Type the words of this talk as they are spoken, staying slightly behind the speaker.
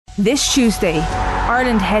This Tuesday,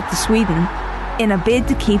 Ireland head to Sweden in a bid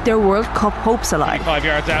to keep their World Cup hopes alive. 5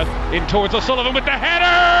 yards out, in towards O'Sullivan with the header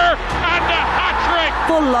and the hat-trick.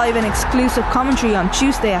 Full live and exclusive commentary on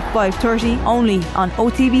Tuesday at 5:30, only on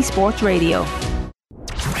OTB Sports Radio.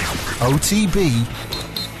 OTB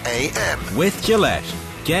AM. With Gillette.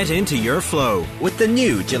 Get into your flow with the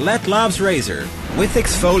new Gillette Labs Razor with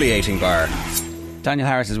exfoliating bar. Daniel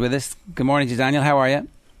Harris is with us. Good morning to you, Daniel. How are you?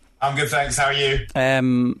 I'm good, thanks. How are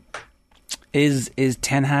you? Is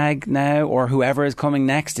Ten Hag now, or whoever is coming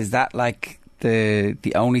next, is that like the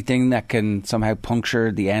only thing that can somehow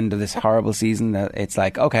puncture the end of this horrible season? That it's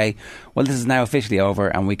like, okay, well, this is now officially over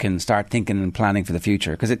and we can start thinking and planning for the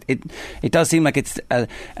future? Because it does seem like it's an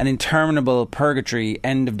interminable purgatory,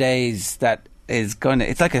 end of days that is going to...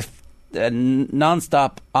 It's like a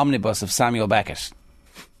non-stop omnibus of Samuel Beckett.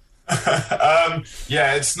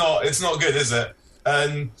 Yeah, it's not good, is it?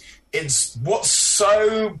 It's what's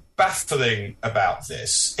so baffling about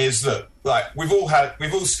this is that, like, we've all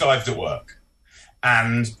skived at work,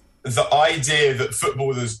 and the idea that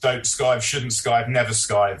footballers don't skive, shouldn't skive, never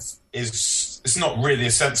skive it's not really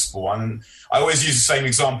a sensible one. And I always use the same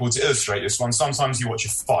example to illustrate this one. Sometimes you watch a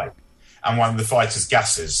fight and one of the fighters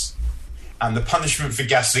gasses, and the punishment for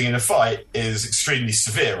gassing in a fight is extremely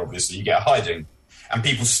severe. Obviously, you get a hiding, and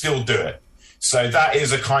people still do it. So that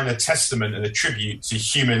is a kind of testament and a tribute to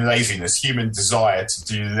human laziness, human desire to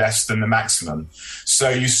do less than the maximum. So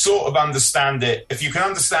you sort of understand it. If you can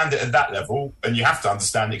understand it at that level, and you have to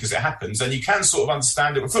understand it because it happens, then you can sort of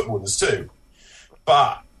understand it with footballers too.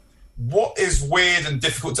 But what is weird and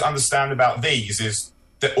difficult to understand about these is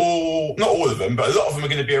that not all of them, but a lot of them are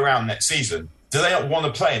going to be around next season. Do they not want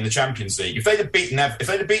to play in the Champions League? If they'd have beaten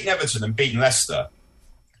Everton and beaten Leicester,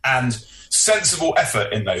 and sensible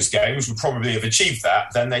effort in those games would probably have achieved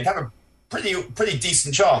that, then they'd have a pretty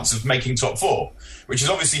decent chance of making top four, which is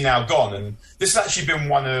obviously now gone. And this has actually been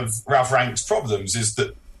one of Ralph Rangnick's problems, is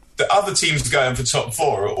that the other teams going for top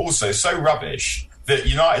four are also so rubbish that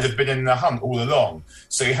United have been in the hunt all along.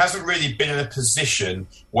 So he hasn't really been in a position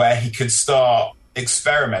where he could start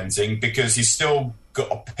experimenting, because he's still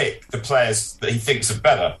got to pick the players that he thinks are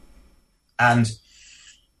better. And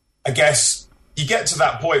I guess you get to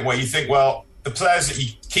that point where you think, well, the players that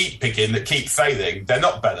you keep picking that keep failing, they're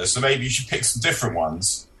not better, so maybe you should pick some different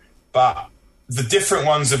ones. But the different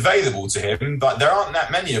ones available to him, but there aren't that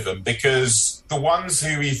many of them, because the ones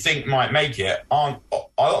who you think might make it a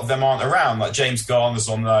lot of them aren't around. Like James Garner's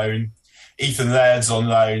on loan, Ethan Laird's on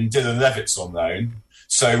loan, Dylan Levitt's on loan.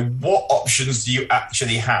 So what options do you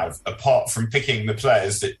actually have apart from picking the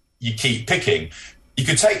players that you keep picking? You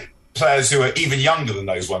could take players who are even younger than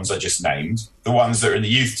those ones I just named, the ones that are in the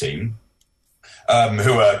youth team,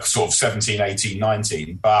 who are sort of 17, 18,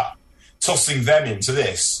 19, but tossing them into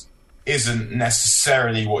this isn't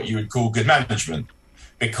necessarily what you would call good management,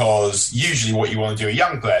 because usually what you want to do with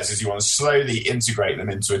young players is you want to slowly integrate them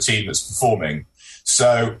into a team that's performing.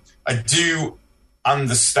 So I do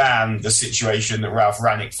understand the situation that Ralph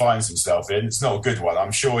Rangnick finds himself in. It's not a good one.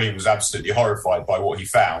 I'm sure he was absolutely horrified by what he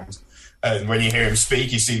found. And when you hear him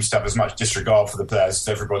speak, he seems to have as much disregard for the players as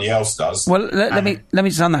everybody else does. Well, let me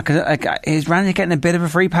just on that, because is Rangnick getting a bit of a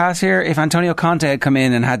free pass here? If Antonio Conte had come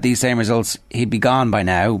in and had these same results, he'd be gone by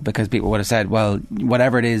now, because people would have said, well,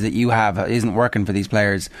 whatever it is that you have isn't working for these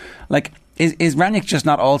players. Like, is Rangnick just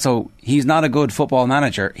not also... He's not a good football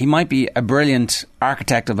manager. He might be a brilliant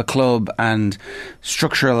architect of a club and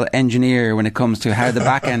structural engineer when it comes to how the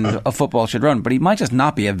back end of football should run, but he might just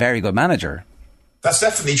not be a very good manager. That's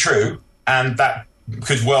definitely true. And that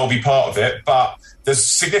could well be part of it, but there's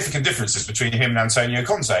significant differences between him and Antonio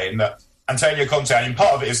Conte, in that Antonio Conte, I mean,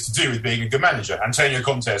 part of it is to do with being a good manager. Antonio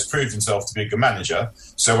Conte has proved himself to be a good manager,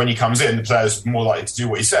 so when he comes in, the players are more likely to do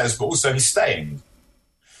what he says, but also he's staying.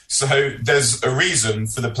 So there's a reason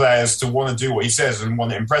for the players to want to do what he says and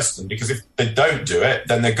want to impress them, because if they don't do it,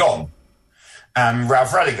 then they're gone. And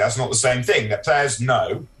Ralph Rangnick, that's not the same thing. The players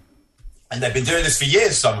know, and they've been doing this for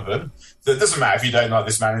years, some of them, that it doesn't matter if you don't like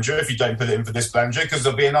this manager, if you don't put it in for this manager, because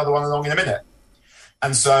there'll be another one along in a minute.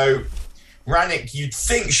 And so Rangnick, you'd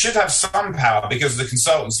think, should have some power because of the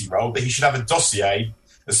consultancy role, that he should have a dossier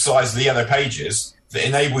the size of the yellow pages that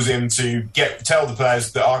enables him to tell the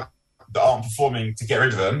players that aren't performing to get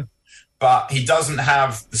rid of them. But he doesn't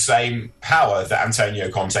have the same power that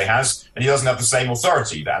Antonio Conte has, and he doesn't have the same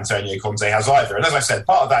authority that Antonio Conte has either. And as I said,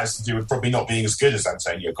 part of that is to do with probably not being as good as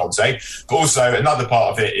Antonio Conte, but also another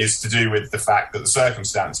part of it is to do with the fact that the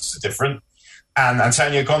circumstances are different. And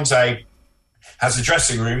Antonio Conte has a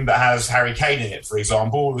dressing room that has Harry Kane in it, for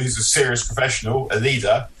example, who's a serious professional, a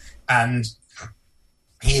leader, and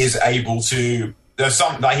he is able to there's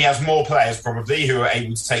some like he has more players probably who are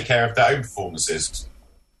able to take care of their own performances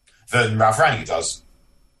than Ralf Rangnick does.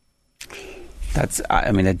 That's,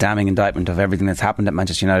 I mean, a damning indictment of everything that's happened at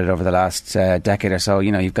Manchester United over the last decade or so.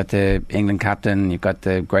 You know, you've got the England captain, you've got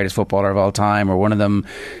the greatest footballer of all time, or one of them,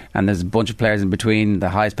 and there's a bunch of players in between, the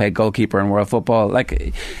highest paid goalkeeper in world football.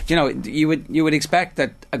 Like, you know, you would expect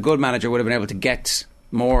that a good manager would have been able to get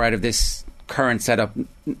more out of this current setup,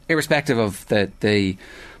 irrespective of the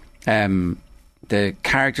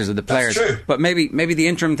characters of the players. That's true. But maybe the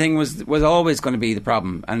interim thing was always going to be the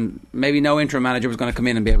problem, and maybe no interim manager was going to come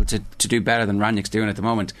in and be able to do better than Rangnick's doing at the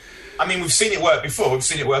moment. I mean, we've seen it work before. We've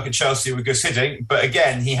seen it work at Chelsea with Gus Hiddink, but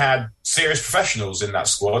again, he had serious professionals in that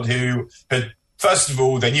squad who had, first of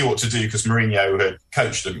all, they knew what to do because Mourinho had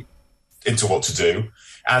coached them into what to do,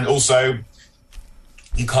 and also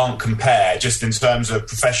you can't compare, just in terms of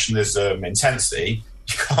professionalism, intensity,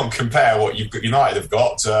 you can't compare what United have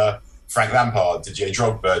got to Frank Lampard, Didier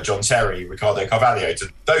Drogba, John Terry, Ricardo Carvalho, to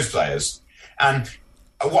those players. And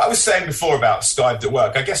what I was saying before about skived at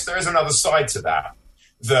work, I guess there is another side to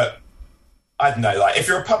that, I don't know, like if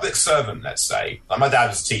you're a public servant, let's say, like my dad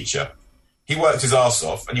was a teacher, he worked his arse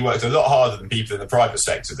off and he worked a lot harder than people in the private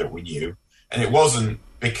sector that we knew. And it wasn't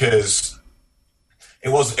because he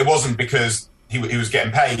was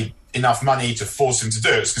getting paid enough money to force him to do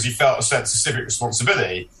it. It's because he felt a sense of civic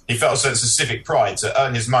responsibility. He felt a sense of civic pride to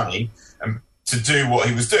earn his money and to do what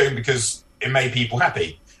he was doing because it made people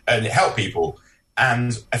happy and it helped people.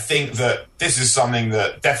 And I think that this is something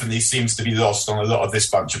that definitely seems to be lost on a lot of this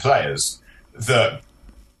bunch of players, that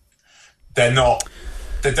they're not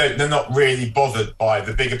really bothered by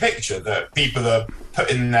the bigger picture, that people are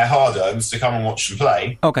putting their hard-earns to come and watch them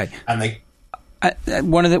play. Okay. And they...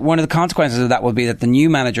 One of the consequences of that will be that the new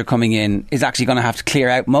manager coming in is actually going to have to clear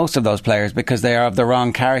out most of those players because they are of the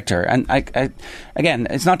wrong character. And again,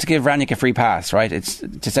 it's not to give Rangnick a free pass, right? It's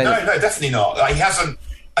to say no, definitely not. Like, he hasn't.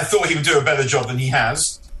 I thought he would do a better job than he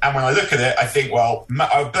has. And when I look at it, I think, well,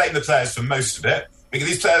 I would blame the players for most of it because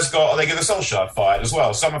these players got Ole Gunnar Solskjaer fired as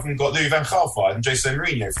well. Some of them got Louis van Gaal fired and Jose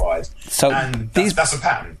Mourinho fired. So and that's a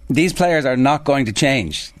pattern. These players are not going to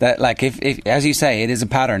change. That, like, if as you say, it is a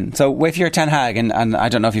pattern. So if you're Ten Hag, and I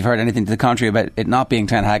don't know if you've heard anything to the contrary about it not being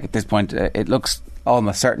Ten Hag at this point, it looks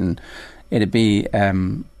almost certain it'd be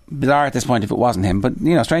bizarre at this point if it wasn't him. But,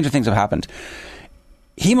 you know, stranger things have happened.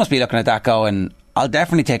 He must be looking at that going, I'll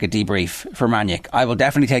definitely take a debrief from Rangnick. I will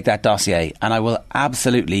definitely take that dossier and I will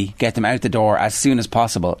absolutely get them out the door as soon as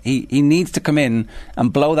possible. He needs to come in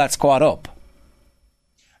and blow that squad up.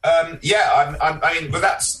 I mean, but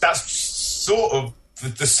that's sort of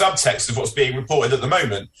the subtext of what's being reported at the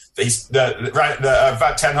moment.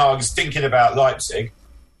 That Ten Hag is thinking about Leipzig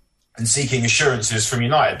and seeking assurances from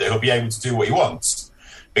United that he'll be able to do what he wants,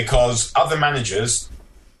 because other managers.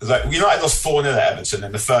 Like United lost 4-0 at Everton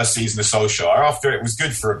in the first season of Solskjaer. After it was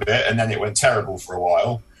good for a bit and then it went terrible for a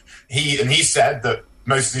while. He said that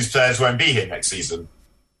most of these players won't be here next season,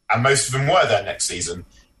 and most of them were there next season.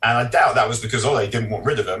 And I doubt that was because Ole didn't want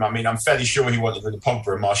rid of them. I mean, I'm fairly sure he wanted rid of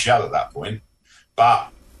Pogba and Martial at that point, but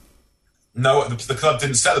no, the club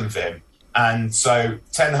didn't sell them for him. And so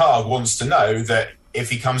Ten Hag wants to know that if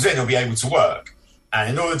he comes in, he'll be able to work. And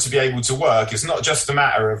in order to be able to work, it's not just a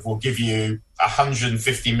matter of we'll give you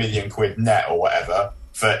 150 million quid net or whatever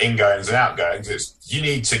for ingoings and outgoings. It's you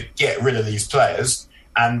need to get rid of these players,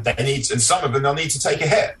 and some of them they'll need to take a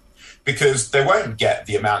hit because they won't get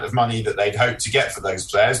the amount of money that they'd hoped to get for those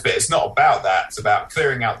players. But it's not about that. It's about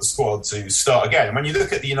clearing out the squad to start again. And when you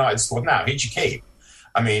look at the United squad now, who'd you keep?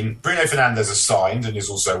 I mean, Bruno Fernandes is signed and is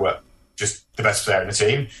also just the best player in the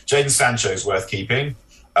team. Jadon Sancho is worth keeping.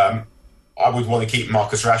 I would want to keep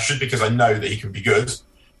Marcus Rashford because I know that he can be good.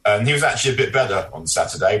 And he was actually a bit better on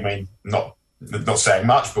Saturday. I mean, not saying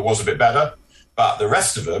much, but was a bit better. But the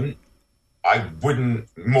rest of them, I wouldn't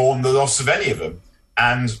mourn the loss of any of them.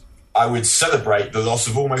 And I would celebrate the loss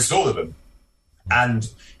of almost all of them. And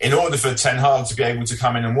in order for Ten Hag to be able to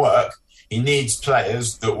come in and work, he needs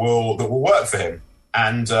players that will work for him.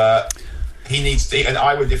 And he needs to, and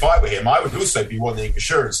I would, if I were him, I would also be wanting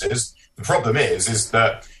assurances. The problem is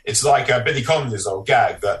that it's like Billy Connolly's old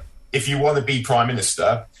gag that if you want to be Prime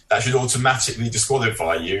Minister, that should automatically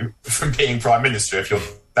disqualify you from being Prime Minister if you're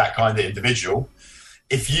that kind of individual.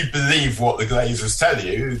 If you believe what the Glazers tell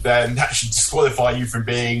you, then that should disqualify you from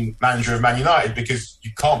being manager of Man United because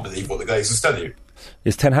you can't believe what the Glazers tell you.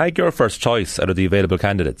 Is Ten Hag your first choice out of the available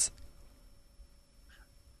candidates?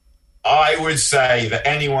 I would say that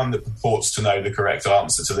anyone that purports to know the correct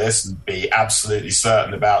answer to this and be absolutely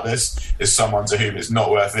certain about this is someone to whom it's not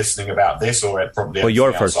worth listening about this, or it probably. Well,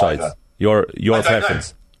 your first choice, your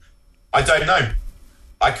preference. I don't know.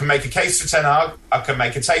 I can make a case for Ten Hag. I can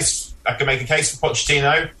make a case for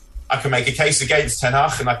Pochettino. I can make a case against Ten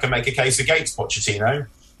Hag, and I can make a case against Pochettino.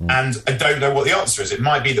 And I don't know what the answer is. It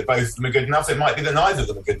might be that both of them are good enough. It might be that neither of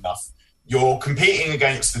them are good enough. You're competing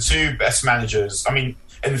against the two best managers. I mean,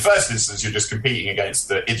 in the first instance, you're just competing against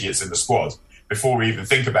the idiots in the squad before we even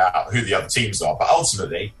think about who the other teams are. But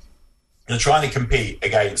ultimately, you're trying to compete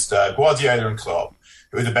against Guardiola and Klopp,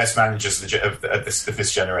 who are the best managers of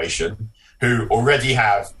this generation, who already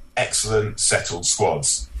have excellent settled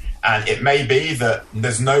squads. And it may be that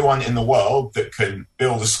there's no one in the world that can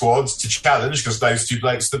build a squad to challenge because those two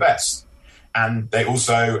blokes are the best. And they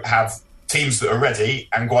also have teams that are ready,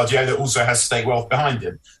 and Guardiola also has state wealth behind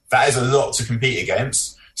him. That is a lot to compete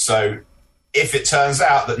against. So if it turns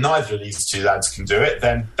out that neither of these two lads can do it,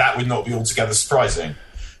 then that would not be altogether surprising.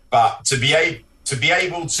 But to be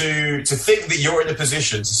able to think that you're in a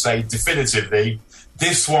position to say definitively,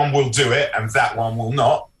 this one will do it and that one will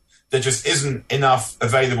not, there just isn't enough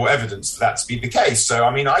available evidence for that to be the case. So,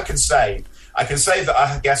 I mean, I can say that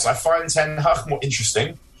I guess I find Ten Hag more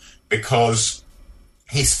interesting because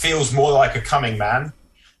he feels more like a coming man.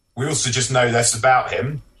 We also just know less about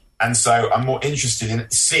him. And so I'm more interested in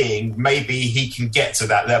seeing maybe he can get to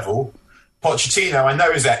that level. Pochettino, I know,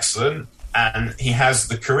 is excellent, and he has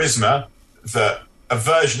the charisma, a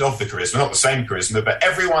version of the charisma, not the same charisma, but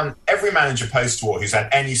every manager post-war who's had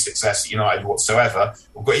any success at United whatsoever,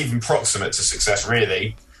 or got even proximate to success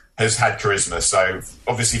really, has had charisma. So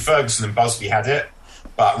obviously Ferguson and Busby had it,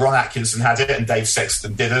 but Ron Atkinson had it and Dave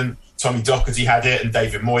Sexton didn't. Tommy Docherty had it and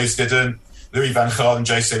David Moyes didn't. Louis van Gaal and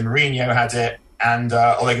Jose Mourinho had it, and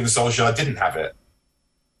Ole Gunnar Solskjaer didn't have it.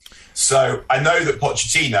 So I know that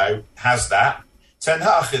Pochettino has that. Ten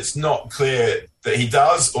Hag, it's not clear that he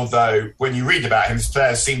does, although when you read about him, his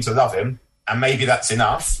players seem to love him, and maybe that's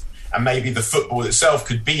enough, and maybe the football itself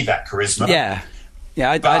could be that charisma.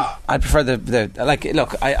 Yeah, I'd prefer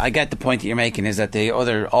look, I get the point that you're making is that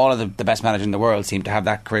all of the best managers in the world seem to have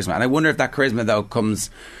that charisma, and I wonder if that charisma though comes,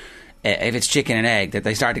 if it's chicken and egg, that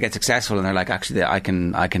they start to get successful and they're like, actually, I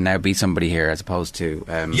can now be somebody here, as opposed to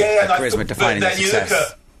charisma defining their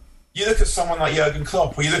success. You look at someone like Jurgen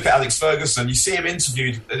Klopp, or you look at Alex Ferguson, you see him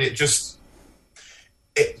interviewed, and it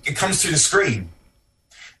comes through the screen.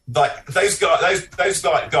 Like those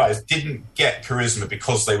guys didn't get charisma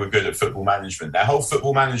because they were good at football management. Their whole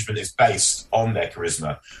football management is based on their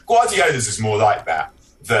charisma. Guardiola's is more like that.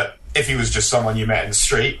 That if he was just someone you met in the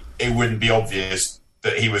street, it wouldn't be obvious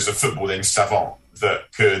that he was a footballing savant that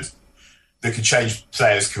could change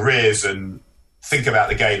players' careers and think about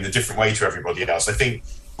the game in a different way to everybody else. I think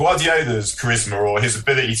Guardiola's charisma, or his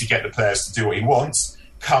ability to get the players to do what he wants,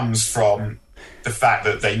 comes from the fact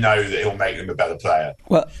that they know that he'll make them a better player.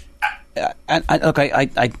 Well,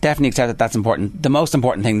 I definitely accept that that's important. The most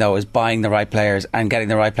important thing, though, is buying the right players and getting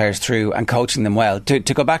the right players through and coaching them well. To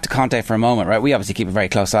go back to Conte for a moment, right? We obviously keep a very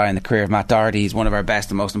close eye on the career of Matt Doherty. He's one of our best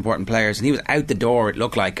and most important players, and he was out the door, it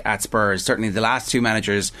looked like, at Spurs. Certainly the last two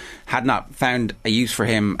managers had not found a use for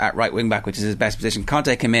him at right wing back, which is his best position.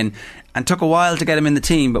 Conte came in and took a while to get him in the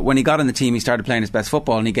team, but when he got in the team, he started playing his best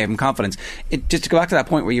football and he gave him confidence. Just to go back to that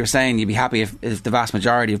point where you were saying you'd be happy if the vast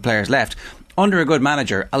majority of players left, under a good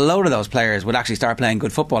manager, a load of those players would actually start playing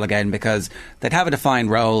good football again, because they'd have a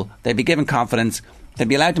defined role, they'd be given confidence, they'd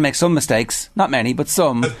be allowed to make some mistakes, not many, but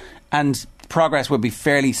some, and progress would be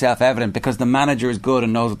fairly self-evident because the manager is good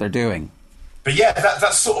and knows what they're doing. But yeah,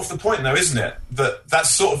 that's sort of the point though, isn't it? That's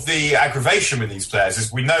sort of the aggravation with these players,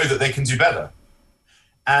 is we know that they can do better.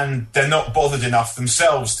 And they're not bothered enough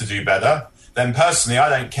themselves to do better. Then personally, I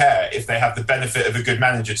don't care if they have the benefit of a good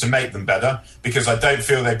manager to make them better, because I don't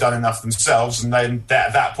feel they've done enough themselves. And then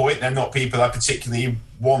at that point, they're not people I particularly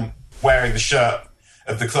want wearing the shirt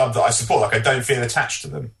of the club that I support. Like, I don't feel attached to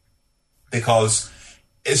them, because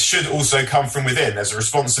it should also come from within. There's a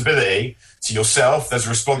responsibility to yourself. There's a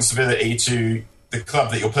responsibility to the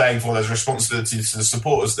club that you're playing for. There's a responsibility to the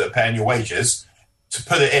supporters that are paying your wages to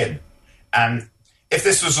put it in. And if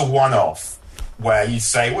this was a one-off, where you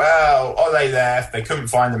say, well, Ole left, they couldn't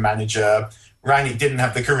find a manager, Rangnick didn't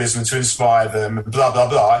have the charisma to inspire them, blah, blah,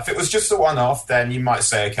 blah. If it was just a one-off, then you might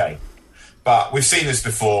say, okay. But we've seen this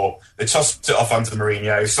before. They tossed it off under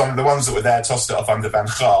Mourinho. Some of the ones that were there tossed it off under Van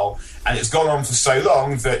Gaal. And it's gone on for so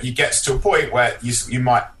long that you get to a point where you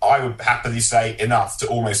might, I would happily say, enough to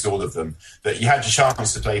almost all of them. That you had your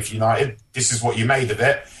chance to play for United. This is what you made of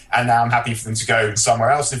it. And now I'm happy for them to go somewhere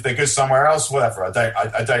else. If they're good somewhere else, whatever.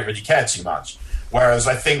 I don't really care too much. Whereas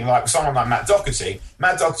I think like someone like Matt Doherty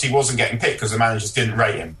wasn't getting picked because the managers didn't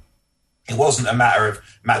rate him. It wasn't a matter of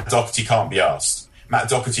Matt Doherty can't be asked. Matt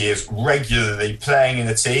Doherty is regularly playing in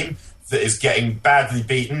a team that is getting badly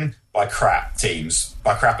beaten by crap teams,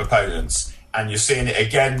 by crap opponents. And you're seeing it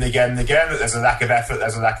again and again and again, that there's a lack of effort,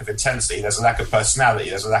 there's a lack of intensity, there's a lack of personality,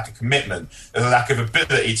 there's a lack of commitment, there's a lack of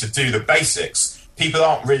ability to do the basics. People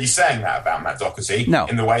aren't really saying that about Matt Doherty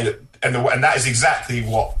in the way that, and that is exactly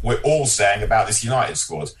what we're all saying about this United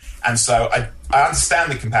squad. And so I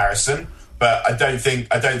understand the comparison, but I don't think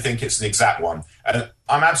it's an exact one. And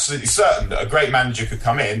I'm absolutely certain that a great manager could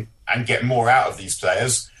come in and get more out of these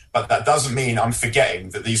players, but that doesn't mean I'm forgetting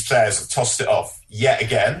that these players have tossed it off yet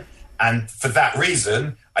again. And for that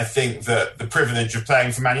reason, I think that the privilege of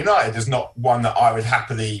playing for Man United is not one that I would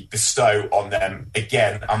happily bestow on them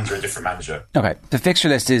again under a different manager. Okay, the fixture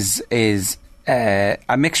list is a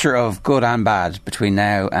mixture of good and bad between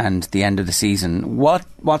now and the end of the season.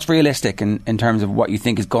 What's realistic in terms of what you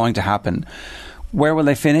think is going to happen? Where will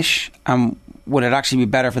they finish? Would it actually be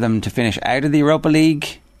better for them to finish out of the Europa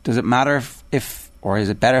League? Does it matter if or is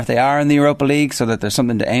it better if they are in the Europa League so that there's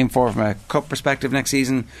something to aim for from a cup perspective next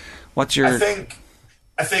season? What's your...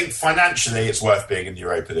 I think financially it's worth being in the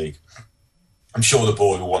Europa League. I'm sure the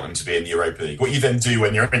board will want them to be in the Europa League. What you then do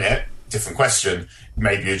when you're in it, different question.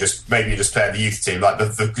 Maybe you're just playing the youth team. Like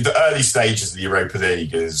the early stages of the Europa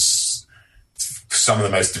League is some of the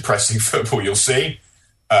most depressing football you'll see.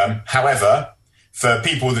 However, for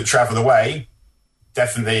people that travel away,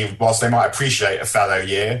 definitely, whilst they might appreciate a fallow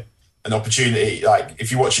year, an opportunity, like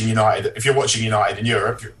if you're watching United in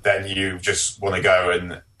Europe, then you just want to go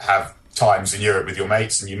and have times in Europe with your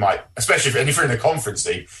mates, and you might, especially if you're in a conference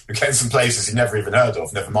league, you're getting some places you've never even heard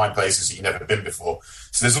of, never mind places that you've never been before.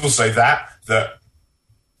 So there's also that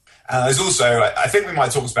there's also, I think we might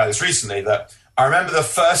have talked about this recently, that I remember the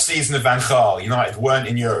first season of Van Gaal, United weren't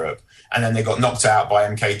in Europe, and then they got knocked out by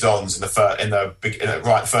MK Dons in the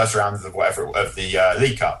first round of the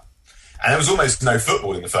League Cup. And there was almost no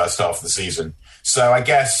football in the first half of the season. So I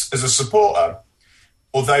guess as a supporter,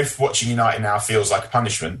 although watching United now feels like a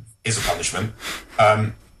punishment, it's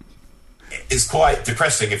quite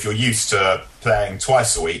depressing if you're used to playing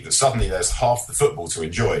twice a week, that suddenly there's half the football to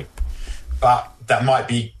enjoy. But that might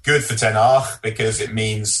be good for Ten Hag because it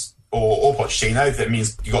means, or Pochettino, that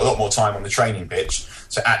means you've got a lot more time on the training pitch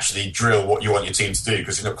to actually drill what you want your team to do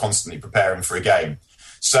because you're not constantly preparing for a game.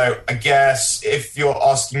 So I guess if you're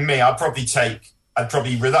asking me, I'd probably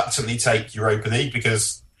reluctantly take Europa League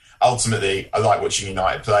because ultimately I like watching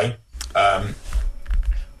United play.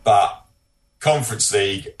 But Conference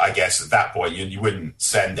League, I guess at that point you wouldn't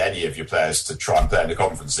send any of your players to try and play in the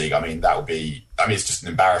Conference League. It's just an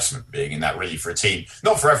embarrassment being in that really for a team,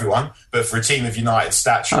 not for everyone, but for a team of United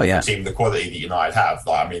stature, for a team of the quality that United have.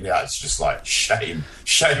 It's just like shame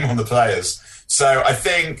on the players. So I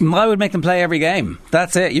think I would make them play every game.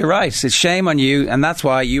 That's it. You're right. It's shame on you, and that's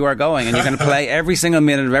why you are going, and you're going to play every single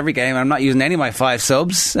minute of every game. I'm not using any of my 5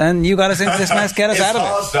 subs, and you got us into this mess. Get us out of it.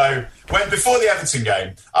 It's hard though. Before the Everton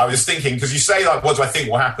game, I was thinking, because you say like, what do I think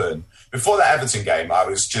will happen? Before that Everton game, I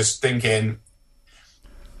was just thinking,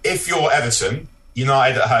 if you're Everton,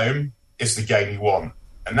 United at home is the game you want,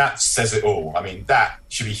 and that says it all. I mean, that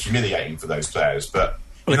should be humiliating for those players, but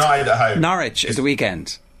United at home. Norwich is the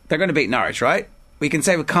weekend. They're going to beat Norwich, right? We can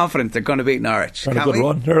say with confidence they're going to beat Norwich.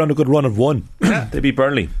 They're on a good run of one. Yeah. They beat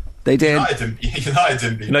Burnley. They did.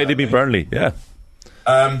 United beat Burnley. Yeah.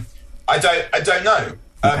 I don't know.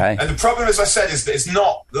 Okay. And the problem, as I said, is that it's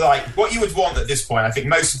not like what you would want at this point. I think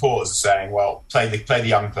most supporters are saying, "Well, play the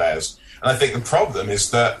young players." And I think the problem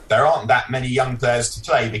is that there aren't that many young players to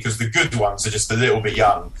play because the good ones are just a little bit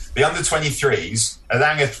young. The under 23s,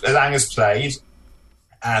 Elanga's played,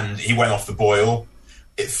 and he went off the boil.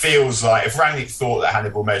 It feels like if Rangnick thought that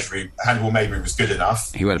Hannibal Mejbri was good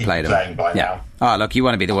enough, he would have played him by now. Oh, look, you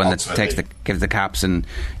want to be the one that gives the caps, and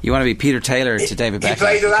you want to be Peter Taylor to David Beckham. He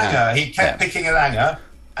played Elanga. He kept picking Elanga,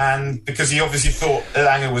 and because he obviously thought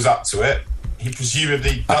Elanga was up to it, he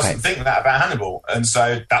presumably doesn't think that about Hannibal, and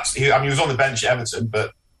so he was on the bench at Everton,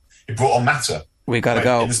 but he brought on Mata. We got to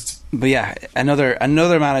go. But yeah, another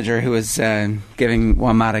manager who is giving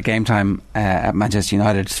Juan Mata game time at Manchester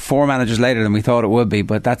United. 4 managers later than we thought it would be,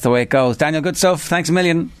 but that's the way it goes. Daniel, good stuff. Thanks a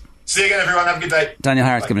million. See you again, everyone. Have a good day. Daniel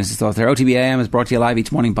Harris giving us his thoughts there. OTBAM is brought to you live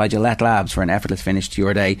each morning by Gillette Labs for an effortless finish to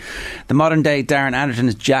your day. The modern day Darren Anderton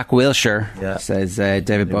is Jack Wilshere, says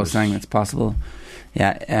David Bosang. That's possible.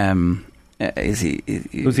 Yeah. Is he?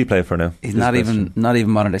 Who's he play for now? He's not even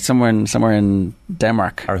modern day. Somewhere in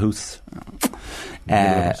Denmark. Aarhus.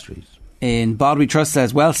 In Bodby Trust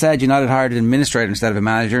says, well said, United hired an administrator instead of a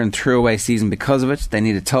manager and threw away season because of it. They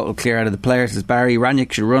need a total clear out of the players, says Barry.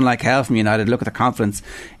 Ranić should run like hell from United. Look at the confidence.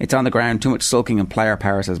 It's on the ground. Too much sulking and player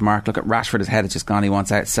power, says Mark. Look at Rashford, his head is just gone. He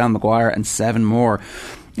wants out. Sell Maguire and 7 more.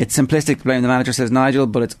 It's simplistic to blame the manager, says Nigel,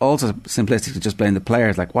 but it's also simplistic to just blame the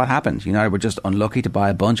players. Like, what happened? United were just unlucky to buy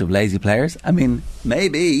a bunch of lazy players? I mean,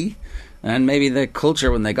 maybe. And maybe the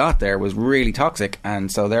culture when they got there was really toxic,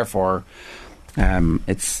 and so therefore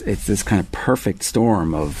it's this kind of perfect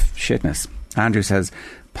storm of shitness. Andrew says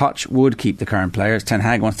Poch would keep the current players. Ten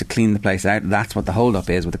Hag wants to clean the place out. That's what the hold up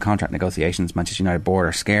is with the contract negotiations. Manchester United board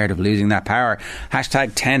are scared of losing that power.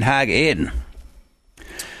 Hashtag Ten Hag in.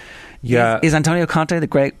 Yeah. Is Antonio Conte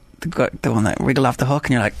the one that wriggled off the hook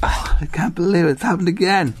and you're like, oh, I can't believe it's happened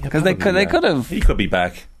again? Because they could have. He could be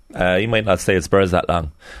back. He might not stay at Spurs that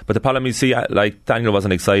long. But the problem you see, like Daniel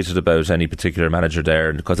wasn't excited about any particular manager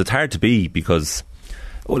there because it's hard to be, because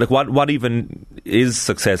like what even is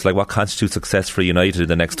success? Like what constitutes success for United in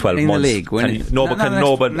the next 12 months? The league,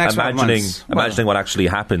 but imagining what actually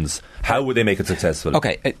happens, how would they make it successful?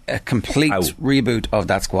 Okay, a complete reboot of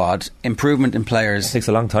that squad, improvement in players. It takes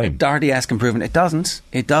a long time. Doherty-esque improvement. It doesn't.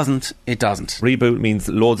 Reboot means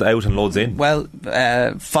loads out and loads in. Well,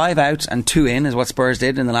 5 out and 2 in is what Spurs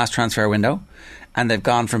did in the last transfer window. And they've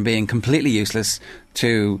gone from being completely useless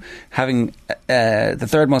to having the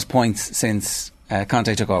third most points since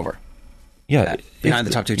Conte took over. Yeah, behind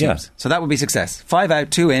the top 2 teams. Yeah. So that would be success. 5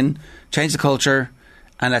 out, 2 in, change the culture,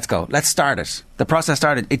 and let's go. Let's start it. The process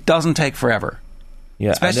started. It doesn't take forever.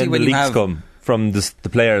 Yeah, especially and then when the you leaks have come from the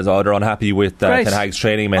players. Oh, they're unhappy with Ten Hag's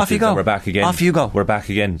training methods. And we're back again. Off you go. We're back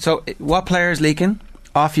again. So what players leaking?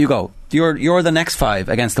 Off you go. You're the next 5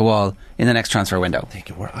 against the wall in the next transfer window.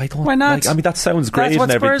 Why not? I mean, that sounds great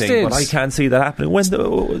and everything, but I can't see that happening.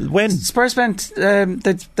 When Spurs spent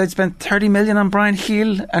they'd spent 30 million on Brian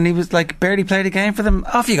Heel, and he was like barely played a game for them.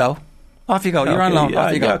 Off you go. You're on loan.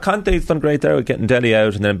 Off you go. Yeah, Conte's done great there with getting Dele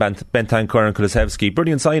out, and then Bentancur and Kulusevski.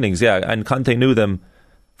 Brilliant signings, yeah. And Conte knew them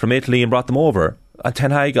from Italy and brought them over. And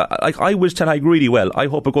Ten Hag, I wish Ten Hag really well. I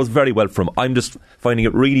hope it goes very well for him. I'm just finding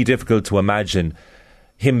it really difficult to imagine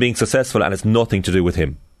him being successful, and it's nothing to do with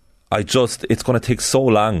him. It's going to take so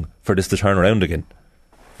long for this to turn around again.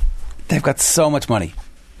 They've got so much money.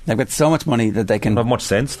 That they can... Not much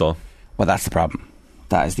sense, though. Well, that's the problem.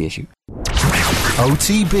 That is the issue.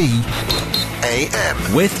 OTB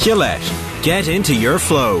AM. With Gillette. Get into your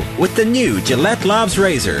flow with the new Gillette Labs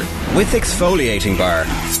Razor with exfoliating bar.